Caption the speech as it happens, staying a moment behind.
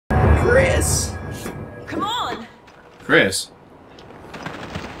Chris! Come on! Chris?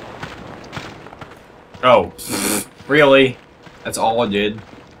 Oh. Really? That's all I did?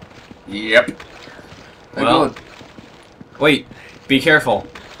 Yep. Well, wait. Be careful.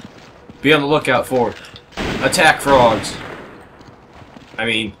 Be on the lookout for attack frogs. I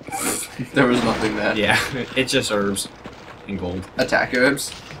mean... there was nothing there. Yeah, it's just herbs. And gold. Attack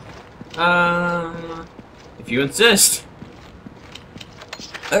herbs? If you insist.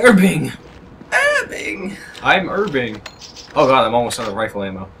 Herbing! Herbing! I'm herbing. Oh god, I'm almost out of rifle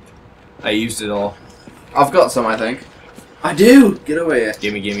ammo. I used it all. I've got some, I think. I do! Get away here.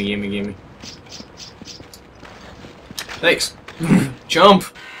 Gimme, gimme, gimme, gimme. Thanks. Jump!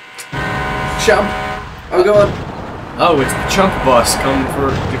 Chump! Oh god. Oh, it's the chump bus coming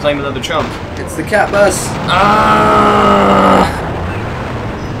to claim another chump. It's the cat bus. Ah!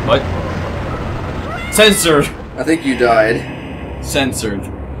 What? Censored! I think you died. Censored.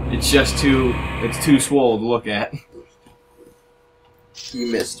 It's just too... it's too swole to look at. You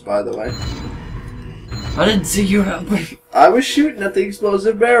missed, by the way. I didn't see you helping. I was shooting at the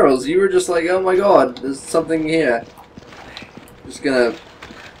explosive barrels. You were just like, oh my god, there's something here. Just gonna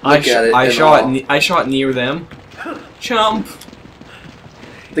look at it. I shot near them. Chump!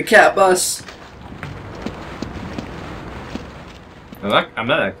 The cat bus. I'm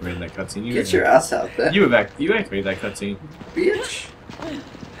not activating that cutscene. Get your ass out there. You activated that cutscene. Bitch.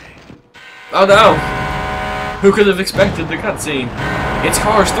 Oh no! Who could have expected the cutscene? It's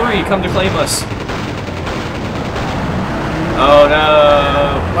Cars 3, come to claim us. Oh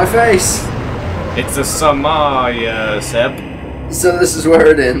no! My face! It's a Samaya, Seb. So this is where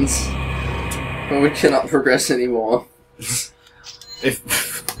it ends. But we cannot progress anymore.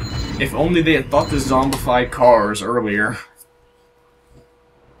 If only they had thought to zombify cars earlier.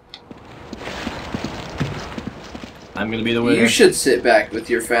 I'm gonna be the winner. You should sit back with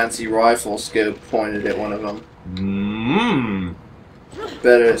your fancy rifle scope pointed at one of them.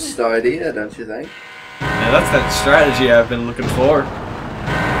 Better idea, don't you think? Yeah, that's that strategy I've been looking for.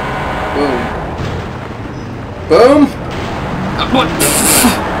 Boom! Boom! What?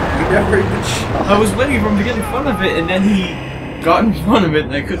 You never even shot. I was waiting for him to get in front of it, and then he got in front of it,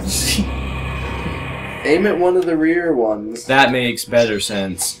 and I couldn't see. Aim at one of the rear ones. That makes better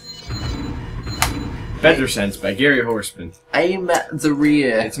sense. Better Sense by Gary Horseman. Aim at the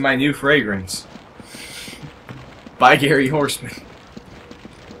rear. It's my new fragrance. By Gary Horseman.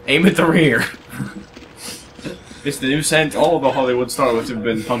 Aim at the rear. It's the new scent all of the Hollywood starlets have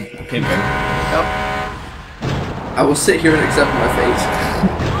been pimping. Yep. I will sit here and accept my fate.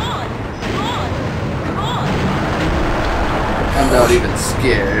 I'm not even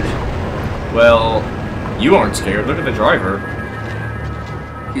scared. Well, you aren't scared. Look at the driver.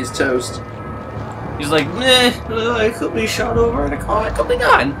 He's toast. He's like, meh, I could be shot over in a car. It could be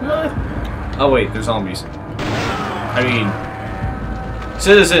gone. Oh wait, there's zombies. I mean,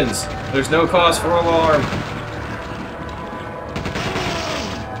 citizens, there's no cause for alarm.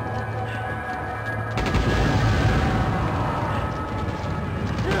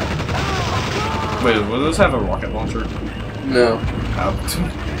 Wait, will those have a rocket launcher? No. Oh.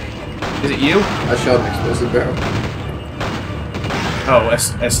 Is it you? I shot an explosive barrel. Oh,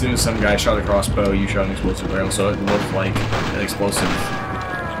 as soon as some guy shot a crossbow, you shot an explosive barrel, so it looked like an explosive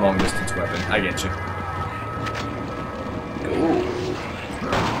long-distance weapon. I get you. Ooh.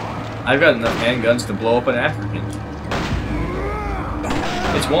 I've got enough handguns to blow up an African.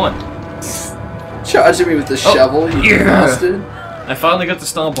 It's one. Charging me with the shovel, you bastard. I finally got to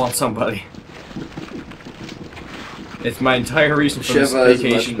stomp on somebody. It's my entire reason for this Shiva is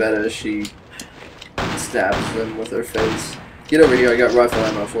vacation. much better. She stabs them with her face. Get over here, I got rifle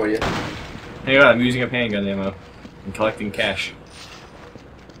ammo for you. Hang on, I'm using up handgun ammo. I'm collecting cash.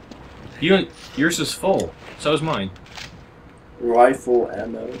 Yours is full. So is mine. Rifle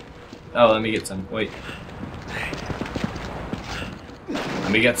ammo. Oh, let me get some. Wait.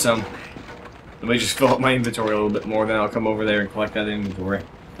 Let me get some. Let me just fill up my inventory a little bit more, then I'll come over there and collect that inventory.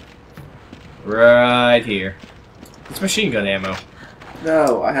 Right here. It's machine gun ammo.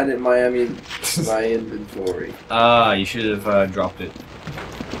 No, I had it in my inventory. Ah, you should have dropped it.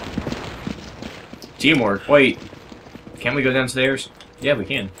 Teamwork. Wait. Can we go downstairs? Yeah, we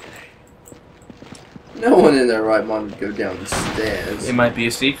can. No one in their right mind would go down the stairs. It might be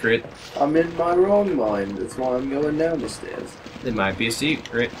a secret. I'm in my wrong mind. That's why I'm going down the stairs. It might be a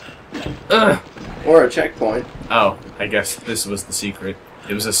secret. Ugh! Or a checkpoint. Oh, I guess this was the secret.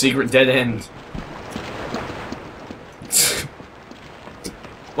 It was a secret dead end.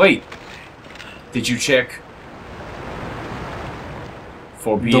 Wait. Did you check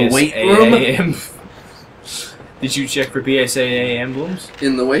for BSAAM? Did you check for PSAA emblems?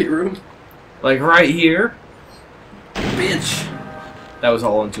 In the weight room? Like right here? Bitch! That was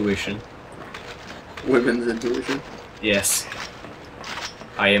all intuition. Women's intuition? Yes.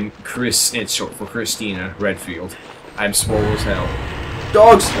 I am Chris, it's short for Christina Redfield. I'm swole as hell.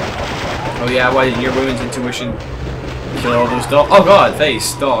 Dogs! Oh yeah, why didn't your women's intuition kill all those dogs? Oh god,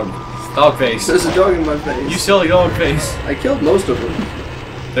 face, dog. Dog face. There's a dog in my face. You silly dog face. I killed most of them.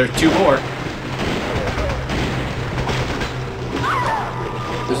 There's 2 more.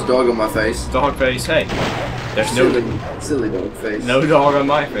 There's a dog on my face. Dog face, hey. There's silly dog face. no dog on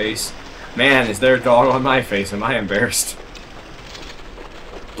my face. Man, is there a dog on my face? Am I embarrassed?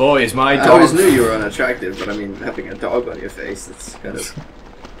 Boy, is my dog... I always knew you were unattractive, but I mean, having a dog on your face, that's kind of...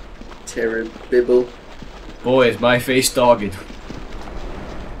 terrible. Boy, is my face dogged.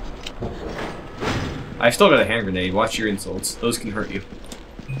 I've still got a hand grenade. Watch your insults. Those can hurt you.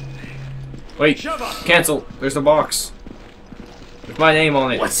 Wait, cancel. There's a box. With my name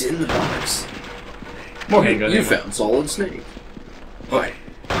on it. What's in the box? More handgun. You found Solid Snake. Why?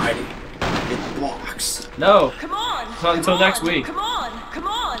 Hiding in the box. No. Come on. Not until next week. Come on. Come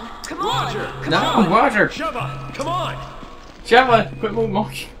on. Come on. Roger. Come No, on. Roger. Sheva, come on. Sheva, quit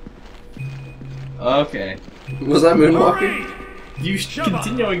moonwalking. Okay. Was I moonwalking? You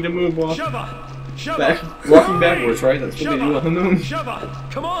continuing to moonwalk. Sheva. Sheva. Walking backwards, right? That's what they do on the moon.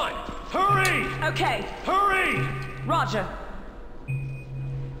 Sheva, come on. Hurry. Okay. Hurry. Roger.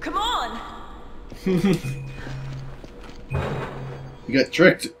 Come on. You got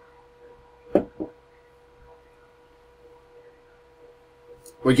tricked.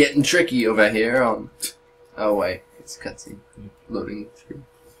 We're getting tricky over here on... Oh wait, it's cutscene. Loading screen.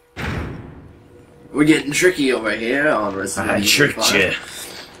 We're getting tricky over here on Resident Evil 5. I tricked you.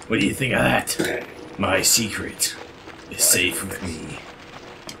 What do you think of that? My secret is safe with me.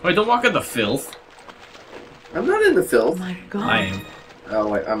 Wait, don't walk in the filth. I'm not in the filth. Oh my God. I am. Oh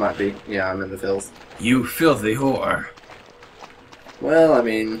wait, I might be. Yeah, I'm in the filth. You filthy whore. Well, I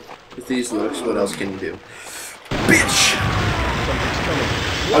mean, with these looks, what else can you do? Bitch!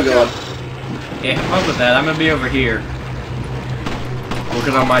 Oh god. Yeah, how with that? I'm gonna be over here.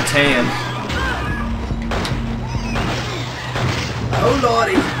 Working on my tan. Oh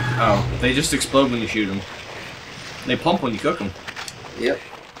lordy! Oh, they just explode when you shoot them. They plump when you cook them. Yep.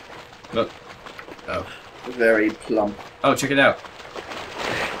 Look. Oh. Very plump. Oh, check it out.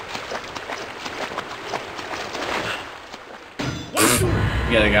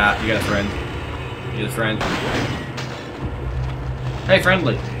 You got a friend. You got a friend. Hey,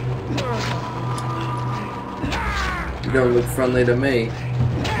 friendly. You don't look friendly to me.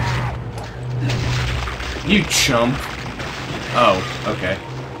 You chump. Oh, okay.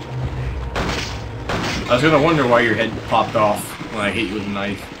 I was gonna wonder why your head popped off when I hit you with a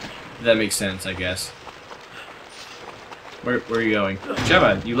knife. That makes sense, I guess. Where are you going?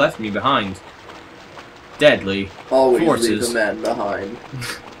 Sheva, you left me behind. Deadly Always forces. leave a man behind.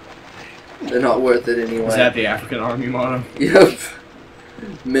 They're not worth it anyway. Is that the African Army motto? Yep.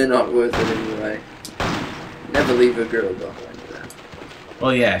 Men aren't worth it anyway. Never leave a girl behind.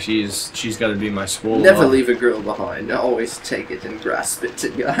 Well, yeah, she's got to be my swole. Never leave a girl behind. Always take it and grasp it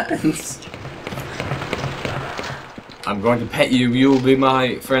in your hands. I'm going to pet you. You will be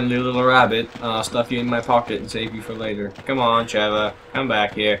my friendly little rabbit. I'll stuff you in my pocket and save you for later. Come on, Sheva. Come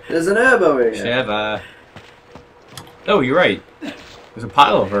back here. There's an herb over here. Sheva. Oh, you're right. There's a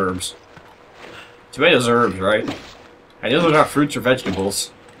pile of herbs. Tomatoes are herbs, right? I know they're not fruits or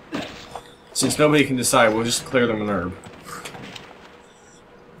vegetables. Since nobody can decide, we'll just declare them an herb.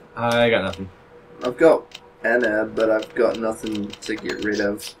 I got nothing. I've got an herb, but I've got nothing to get rid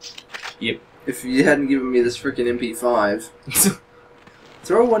of. Yep. If you hadn't given me this freaking MP5,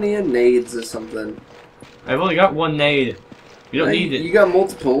 throw one of your nades or something. I've only got one nade. You don't need it. You got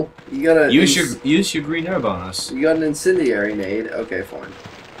multiple. You got a use your green herb on us. You got an incendiary nade. Okay, fine.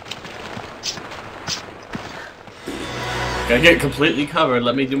 Gotta get completely covered.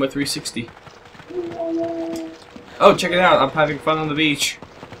 Let me do my 360. Oh, check it out. I'm having fun on the beach.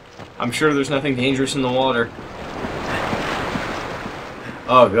 I'm sure there's nothing dangerous in the water.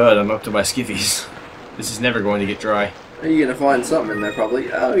 Oh, good. I'm up to my skivvies. This is never going to get dry. Are you gonna find something in there,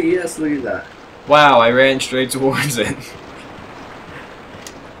 probably? Oh, yes, look at that. Wow, I ran straight towards it.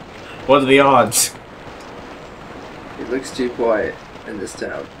 What are the odds? It looks too quiet in this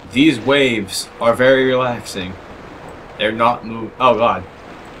town. These waves are very relaxing. They're not moving. Oh, God.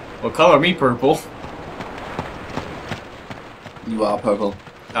 Well, color me purple. You are purple.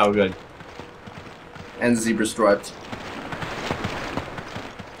 Oh, good. And zebra striped.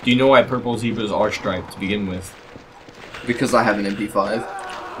 Do you know why purple zebras are striped to begin with? Because I have an MP5.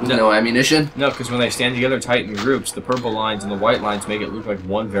 With no ammunition? No, because when they stand together tight in groups, the purple lines and the white lines make it look like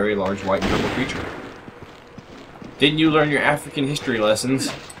one very large white and purple creature. Didn't you learn your African history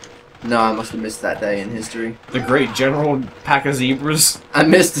lessons? No, I must have missed that day in history. The great General Packazebras I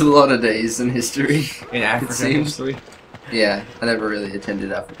missed a lot of days in history. in African history. Yeah, I never really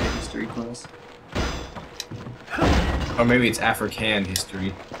attended African history class. Or maybe it's African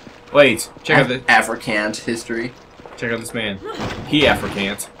history. Wait, check out the Africant history. check out this man. He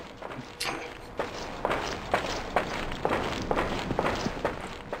Africant.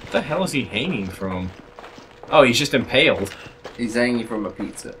 What the hell is he hanging from? Oh, he's just impaled. He's hanging from a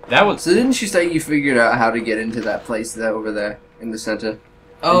pizza. That was. So didn't you say you figured out how to get into that place that over there in the center?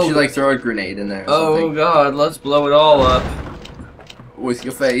 Oh. Did you like throw a grenade in there or Oh something? God, let's blow it all up. With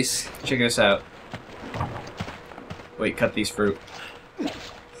your face. Check this out. Wait, cut these fruit.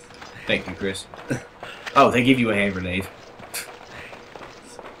 Thank you, Chris. Oh, they give you a hand grenade.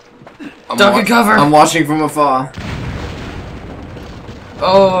 Duck and cover! I'm watching from afar.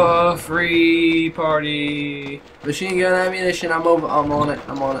 Oh, free party. Machine gun ammunition, I'm on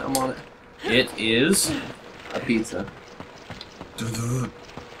it. It is. A pizza.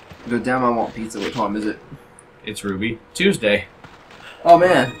 Good damn, I want pizza. What time is it? It's Ruby. Tuesday. Oh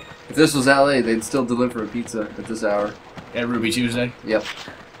man, if this was LA, they'd still deliver a pizza at this hour. At Ruby Tuesday. Yep.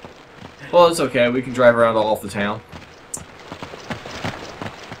 Well, it's okay. We can drive around all of the town.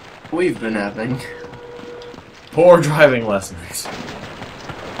 We've been having. Poor driving lessons.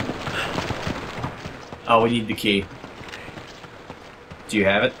 Oh, we need the key. Do you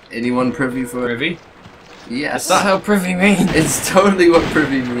have it? Anyone privy for it? Privy? Yes. That's not how privy means. It's totally what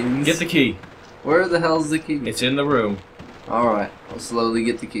privy means. Get the key. Where the hell's the key? It's in the room. Alright, I'll slowly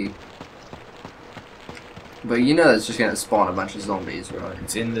get the key. But you know that's just gonna spawn a bunch of zombies, right?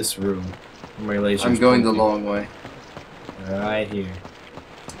 It's in this room. My laser's I'm going the pointing. long way. Right here.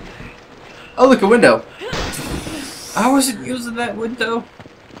 Oh, look, a window! I wasn't using that window.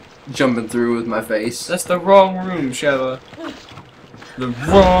 Jumping through with my face. That's the wrong room, Sheva. The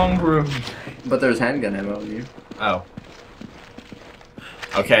wrong room. But there's handgun ammo on you. Oh.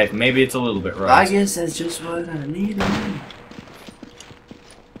 Okay, maybe it's a little bit I right. guess that's just what I needed.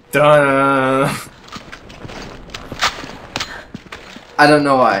 Dun. I don't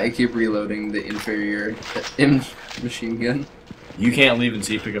know why I keep reloading the inferior machine gun. You can't leave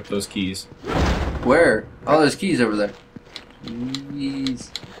until you pick up those keys. Where? Oh, there's keys over there.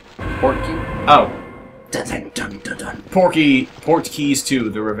 Keys. Port key? Oh. Dun dun dun dun dun. Port keys 2,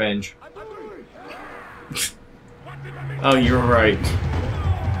 the revenge. Oh, you're right.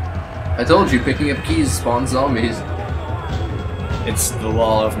 I told you, picking up keys spawns zombies. It's the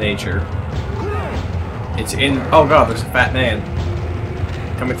law of nature. It's in. Oh god, there's a fat man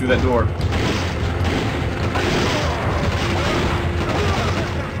coming through that door.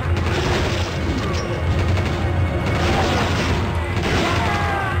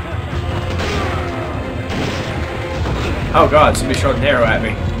 Oh god, somebody shot an arrow at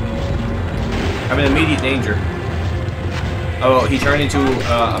me. I'm in immediate danger. Oh, he turned into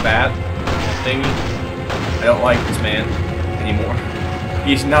a bat thingy. I don't like this man anymore.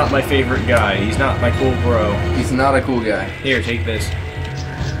 He's not my favorite guy. He's not my cool bro. He's not a cool guy. Here, take this.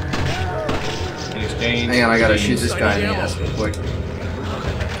 In exchange. Hang on, I gotta shoot this guy in the ass real quick.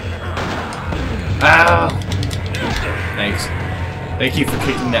 Ow! Thanks. Thank you for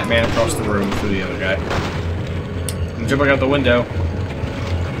kicking that man across the room to the other guy. I'm jumping out the window.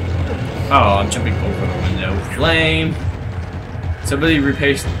 Oh, I'm jumping over the window. Flame! Somebody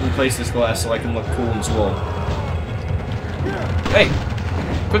replace this glass so I can look cool and swole. Hey!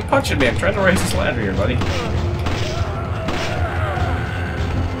 Quit punching me, I'm trying to raise this ladder here, buddy.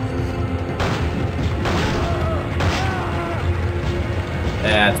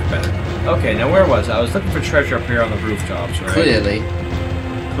 That's better. Okay, now where was I? I was looking for treasure up here on the rooftops, right? Clearly.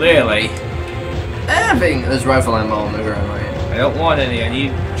 Clearly. Having this rifle ammo on the ground, right? I don't want any, I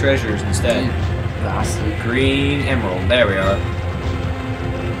need treasures instead. Bastard. Green emerald, there we are.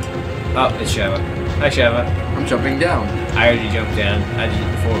 Oh, it's Sheva. Hi, Sheva. I'm jumping down. I already jumped down. I did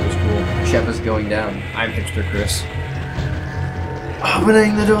it before it was cool. Sheva's going down. I'm Hipster Chris.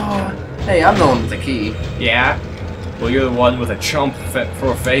 Opening the door. Hey, I'm the one with the key. Yeah? Well, you're the one with a chump for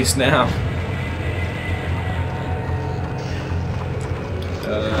a face now.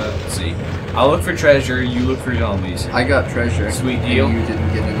 Let's see. I'll look for treasure, you look for zombies. I got treasure. Sweet deal. And you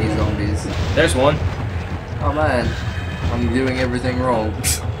didn't get any zombies. There's one. Oh man, I'm doing everything wrong.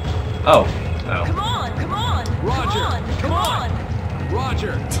 Oh. Come on, come on. Roger, Come on.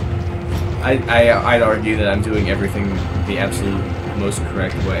 Roger. I'd argue that I'm doing everything the absolute most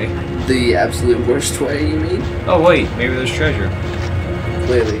correct way. The absolute worst way, you mean? Oh wait, maybe there's treasure.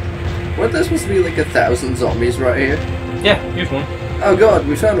 clearly. Weren't there supposed to be like 1,000 zombies right here? Yeah, here's one. Oh god,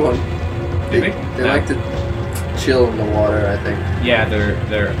 we found one. Did we? They No. like to chill in the water, I think. Yeah, they're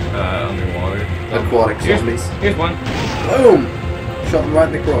underwater. Aquatic zombies. Here's one. Boom! Shot him right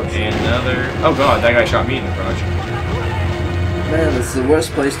in the crotch. And another. Oh god, that guy shot me in the crotch. Man, this is the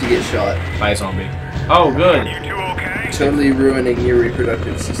worst place to get shot. By a zombie. Oh, good. You two okay? Totally ruining your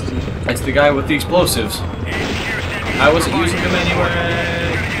reproductive system. It's the guy with the explosives. I wasn't using them anyway.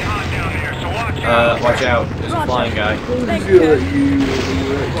 Watch out. There's a flying guy.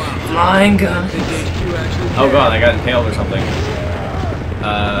 Flying guy. Oh god, I got impaled or something.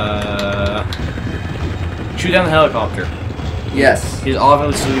 Shoot down the helicopter. Yes, He's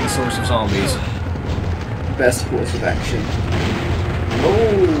obviously the source of zombies. best course of action.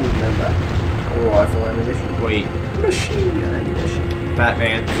 Oh, remember. Oh, rifle ammunition. Wait, Machine gun ammunition.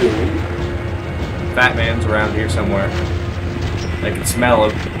 Batman. Cool. Batman's around here somewhere. I can smell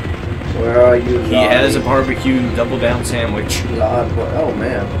him. Where are you? He has a barbecue double down sandwich. Oh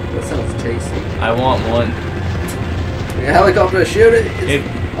man, that sounds tasty. I want one. A helicopter, shoot it!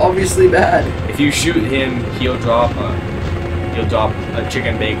 It's obviously bad. If you shoot him, he'll drop a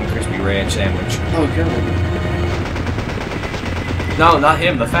chicken bacon crispy ranch sandwich. Oh god. No, not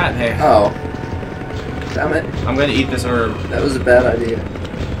him, the fat man. Oh. Damn it. I'm gonna eat this herb. That was a bad idea.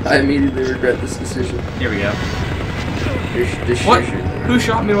 I immediately regret this decision. Here we go. This What? Who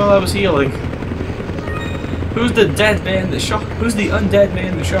shot me while I was healing? Who's the dead man that shot? Who's the undead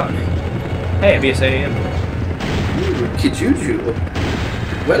man that shot me? Hey, BSAM. Kijuju.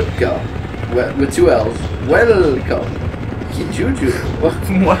 Welcome. With 2 L's. Welcome. Kijuju.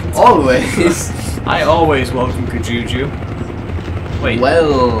 What? Always. I always welcome Kijuju. Wait.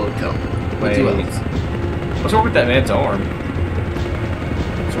 Welcome. With 2 Wait. L's. What's wrong with that man's arm?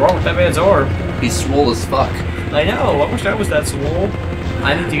 What's wrong with that man's arm? He's swole as fuck. I know. I wish I was that swole.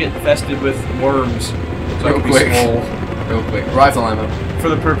 I need to get infested with worms so I Real can be quick. swole. Real quick. Rifle ammo. For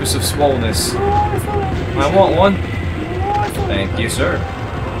the purpose of swollenness. I want one. Thank you, sir.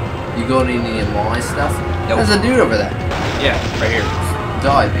 You got any of my stuff? Nope. There's a dude over there. Yeah, right here.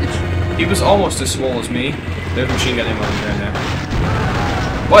 Die, bitch. He was almost as swole as me. There's machine gun ammo right now.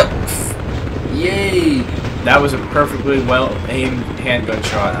 What? Yay! That was a perfectly well aimed handgun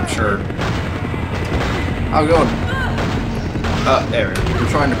shot, I'm sure. Oh god. There. We're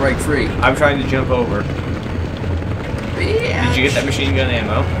trying to break free. I'm trying to jump over. Yeah. Did you get that machine gun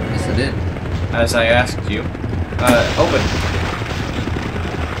ammo? Yes, I did. As I asked you. Open.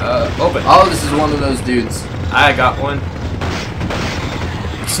 Open. Oh, this is one of those dudes. I got one.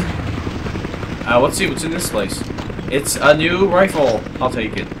 Let's see what's in this place. It's a new rifle. I'll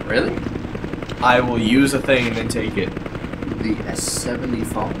take it. Really? I will use a thing and then take it. The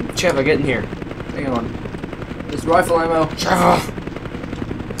S75. Cheva, get in here. Hang on. There's rifle ammo. Cheva!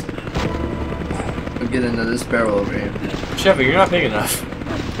 We'll get into this barrel over here. Cheva, you're not big enough.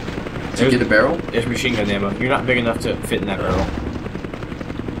 To get a barrel? There's machine gun ammo. You're not big enough to fit in that barrel.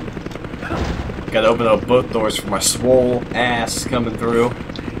 Gotta open up both doors for my swole ass coming through.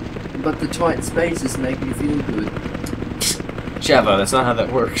 But the tight spaces make me feel good. Cheva, that's not how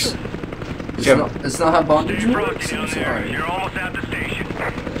that works. It's not how bondage Stay works. frosty down I'm there. sorry. You're almost at the station.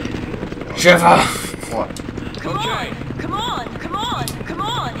 Cheva! What? Come on! Come on! Come on! Come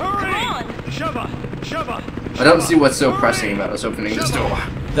on! Come Hurry! on! Shove Shove I don't see what's so pressing about us opening this door.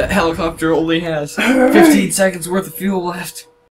 That helicopter only has 15 seconds worth of fuel left.